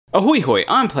Ahoy hoy,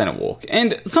 I'm Planet Walk,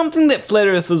 and something that flat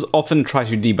earthers often try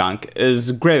to debunk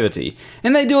is gravity,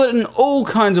 and they do it in all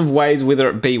kinds of ways, whether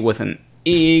it be with an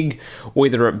egg,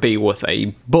 whether it be with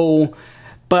a bull,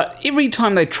 but every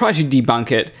time they try to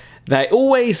debunk it, they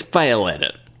always fail at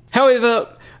it.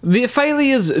 However, their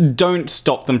failures don't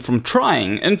stop them from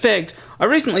trying. In fact, I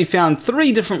recently found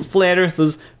 3 different flat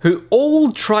earthers who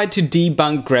all tried to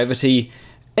debunk gravity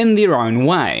in their own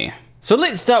way. So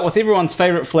let's start with everyone's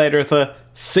favourite flat earther,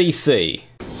 CC.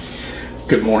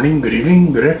 Good morning, good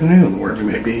evening, good afternoon, wherever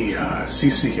you may be.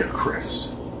 CC here,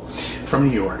 Chris, from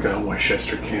New York,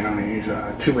 Westchester County,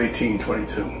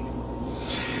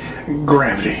 21822.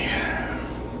 Gravity.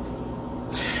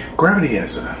 Gravity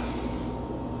as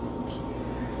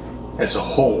a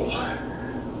whole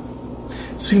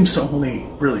seems to only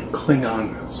really cling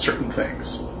on to certain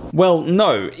things. Well,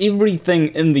 no, everything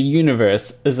in the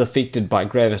universe is affected by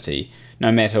gravity, no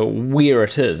matter where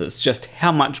it is. It's just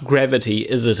how much gravity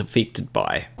is it affected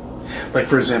by. Like,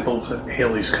 for example,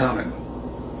 Halley's Comet.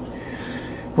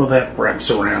 Well, that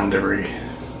wraps around every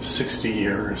 60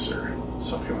 years or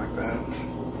something like that.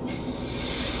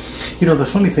 You know, the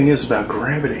funny thing is about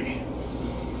gravity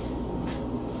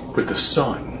with the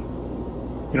sun.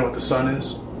 You know what the sun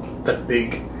is? That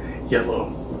big yellow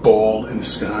ball in the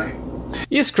sky.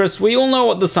 Yes, Chris, we all know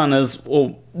what the sun is,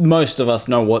 or most of us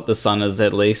know what the sun is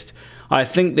at least. I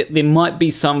think that there might be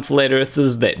some flat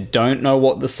earthers that don't know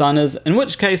what the sun is, in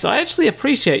which case I actually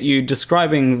appreciate you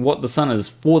describing what the sun is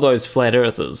for those flat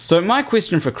earthers. So my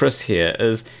question for Chris here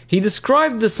is, he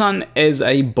described the sun as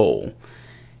a ball.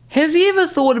 Has he ever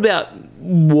thought about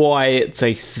why it's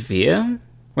a sphere?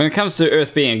 When it comes to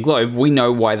Earth being a globe, we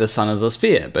know why the sun is a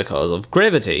sphere, because of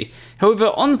gravity.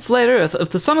 However, on flat Earth, if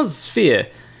the sun is a sphere,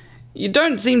 you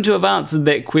don't seem to have answered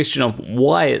that question of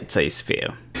why it's a sphere.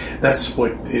 That's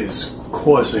what is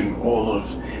causing all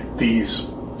of these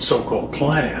so-called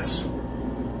planets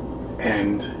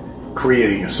and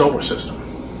creating a solar system.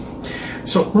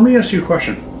 So let me ask you a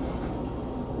question.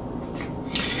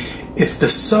 If the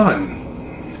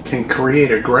sun can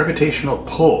create a gravitational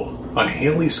pull on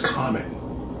Halley's Comet,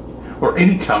 or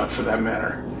any comet for that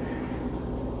matter,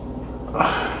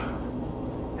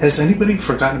 has anybody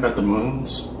forgotten about the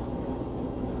moons?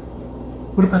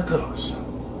 What about those?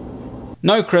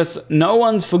 No, Chris, no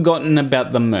one's forgotten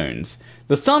about the moons.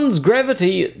 The sun's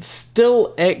gravity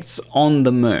still acts on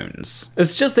the moons.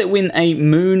 It's just that when a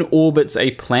moon orbits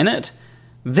a planet,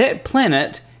 that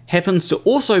planet happens to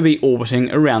also be orbiting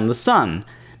around the sun.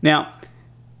 Now,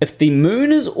 if the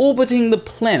moon is orbiting the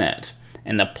planet,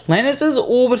 and the planet is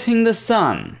orbiting the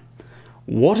sun,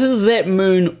 what is that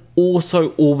moon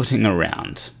also orbiting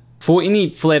around? For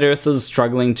any flat earthers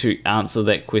struggling to answer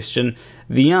that question,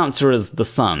 the answer is the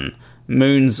sun.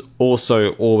 Moons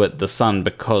also orbit the sun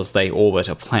because they orbit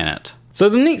a planet. So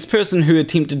the next person who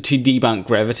attempted to debunk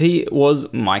gravity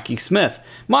was Mikey Smith.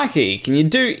 Mikey, can you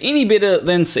do any better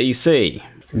than CC?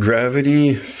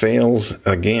 Gravity fails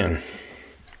again.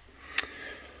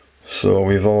 So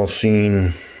we've all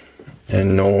seen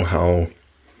and know how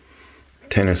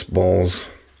tennis balls,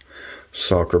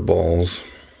 soccer balls,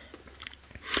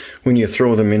 when you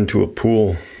throw them into a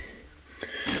pool,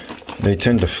 they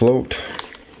tend to float.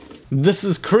 This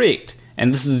is correct,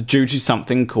 and this is due to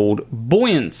something called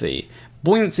buoyancy.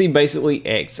 Buoyancy basically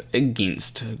acts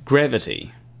against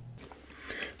gravity.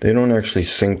 They don't actually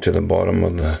sink to the bottom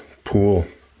of the pool.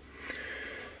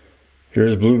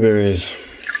 Here's blueberries.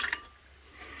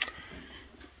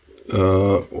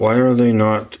 Why are they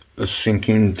not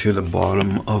sinking to the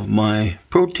bottom of my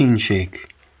protein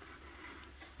shake?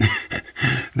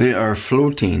 They are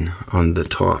floating on the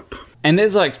top. And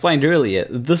as I explained earlier,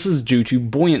 this is due to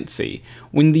buoyancy.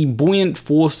 When the buoyant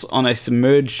force on a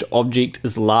submerged object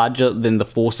is larger than the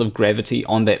force of gravity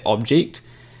on that object,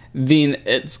 then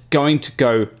it's going to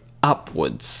go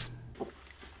upwards.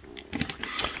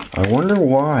 I wonder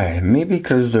why. Maybe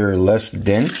because they're less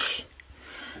dense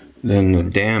than the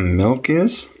damn milk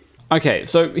is? Okay,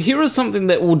 so here is something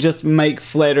that will just make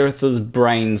flat earthers'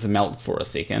 brains melt for a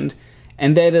second,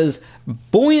 and that is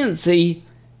buoyancy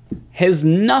has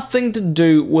nothing to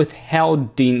do with how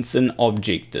dense an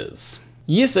object is.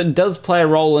 Yes, it does play a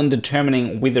role in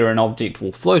determining whether an object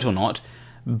will float or not,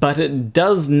 but it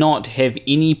does not have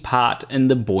any part in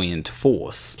the buoyant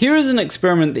force. Here is an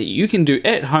experiment that you can do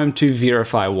at home to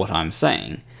verify what I'm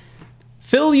saying.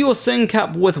 Fill your sink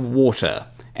cup with water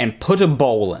and put a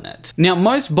bowl in it. Now,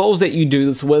 most bowls that you do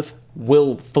this with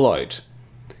will float,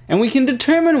 and we can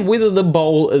determine whether the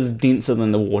bowl is denser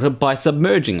than the water by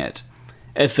submerging it.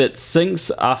 If it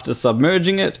sinks after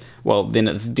submerging it, well, then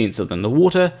it's denser than the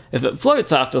water. If it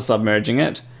floats after submerging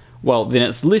it, well, then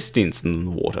it's less dense than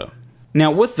the water.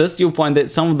 Now with this, you'll find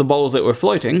that some of the bowls that were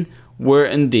floating were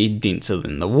indeed denser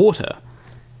than the water.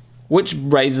 Which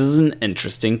raises an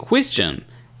interesting question.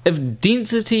 If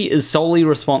density is solely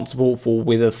responsible for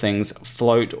whether things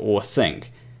float or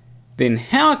sink, then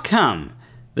how come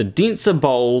the denser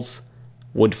bowls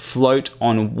would float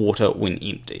on water when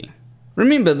empty?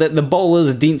 Remember that the bowl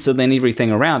is denser than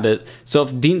everything around it, so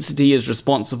if density is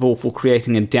responsible for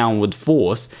creating a downward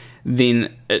force,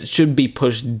 then it should be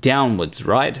pushed downwards,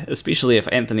 right? Especially if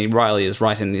Anthony Riley is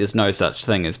right and there's no such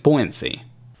thing as buoyancy.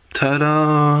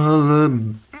 Ta-da!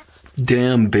 The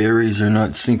damn berries are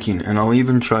not sinking, and I'll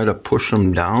even try to push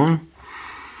them down.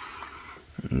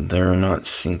 They're not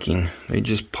sinking. They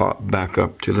just pop back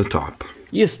up to the top.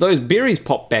 Yes, those berries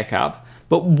pop back up,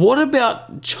 but what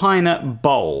about china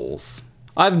bowls?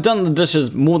 I've done the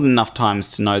dishes more than enough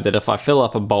times to know that if I fill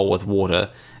up a bowl with water,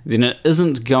 then it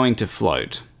isn't going to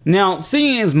float. Now,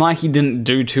 seeing as Mikey didn't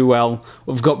do too well,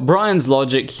 we've got Brian's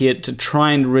logic here to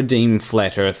try and redeem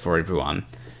Flat Earth for everyone.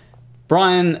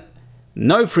 Brian,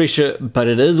 no pressure, but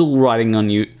it is all riding on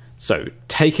you, so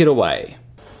take it away.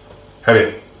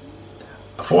 Harry,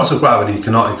 a force of gravity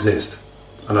cannot exist,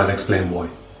 and I'll explain why.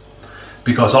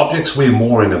 Because objects weigh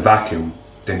more in a vacuum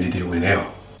than they do in air.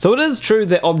 So it is true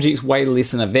that objects weigh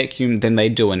less in a vacuum than they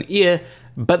do in air,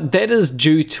 but that is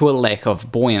due to a lack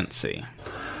of buoyancy.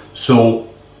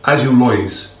 So, as you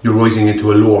rise, you're rising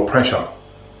into a lower pressure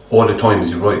all the time as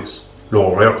you rise.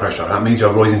 Lower air pressure, that means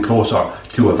you're rising closer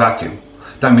to a vacuum.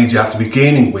 That means you have to be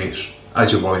gaining weight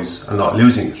as you rise and not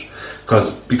losing it.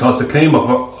 Because the claim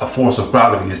of a force of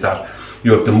gravity is that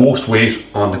you have the most weight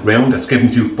on the ground that's given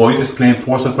to you by this claimed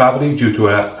force of gravity due to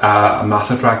a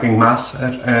mass attracting mass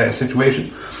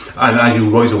situation. And as you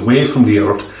rise away from the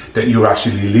earth, that you're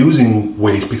actually losing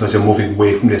weight because you're moving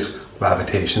away from this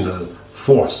gravitational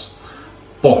force.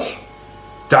 But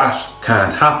that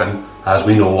can't happen, as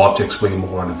we know objects weigh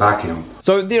more in a vacuum.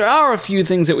 So there are a few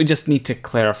things that we just need to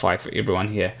clarify for everyone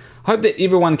here. Hope that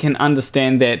everyone can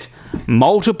understand that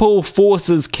multiple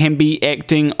forces can be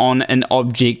acting on an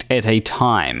object at a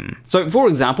time. So for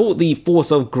example, the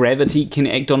force of gravity can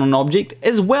act on an object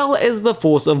as well as the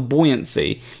force of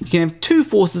buoyancy. You can have two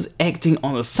forces acting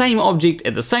on the same object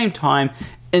at the same time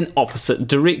in opposite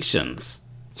directions.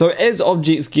 So as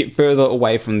objects get further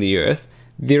away from the Earth,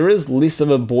 there is less of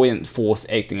a buoyant force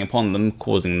acting upon them,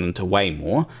 causing them to weigh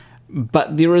more,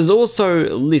 but there is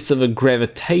also less of a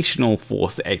gravitational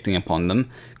force acting upon them,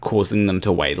 causing them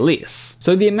to weigh less.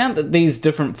 So the amount that these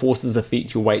different forces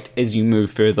affect your weight as you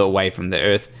move further away from the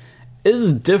Earth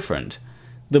is different.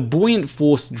 The buoyant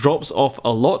force drops off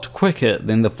a lot quicker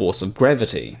than the force of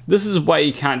gravity. This is why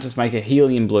you can't just make a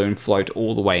helium balloon float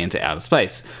all the way into outer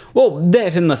space. Well,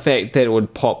 that and the fact that it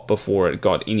would pop before it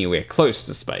got anywhere close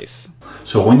to space.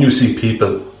 So when you see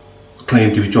people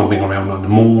claim to be jumping around on the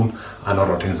moon and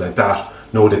other things like that,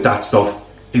 know that that stuff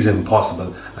is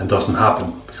impossible and doesn't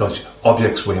happen because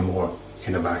objects weigh more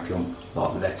in a vacuum,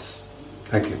 not less.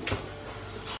 Thank you.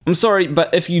 I'm sorry,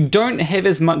 but if you don't have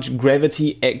as much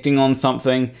gravity acting on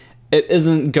something, it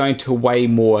isn't going to weigh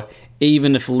more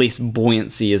even if less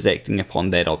buoyancy is acting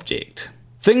upon that object.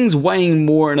 Things weighing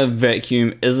more in a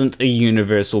vacuum isn't a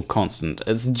universal constant,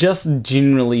 it's just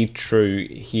generally true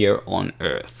here on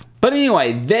Earth. But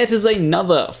anyway, that is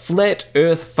another Flat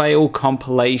Earth fail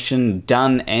compilation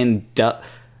done and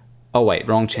oh wait,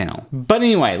 wrong channel. But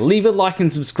anyway, leave a like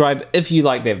and subscribe if you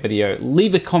like that video.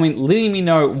 Leave a comment letting me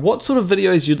know what sort of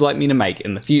videos you'd like me to make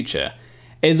in the future.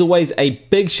 As always, a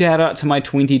big shout out to my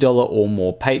 $20 or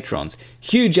more patrons.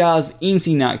 Hugh Jarsz,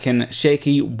 M.C.Nutkin,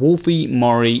 SHaKie, Wolfie,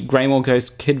 Morrie, Graymore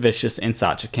Ghost, KidVicious, and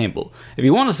Sacha Campbell. If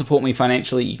you want to support me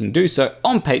financially, you can do so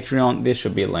on Patreon. There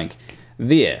should be a link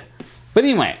there. But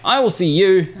anyway, I will see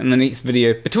you in the next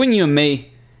video. Between you and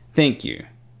me, thank you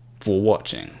for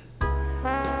watching.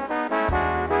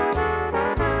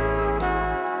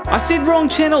 I said wrong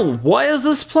channel, why is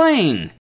this playing?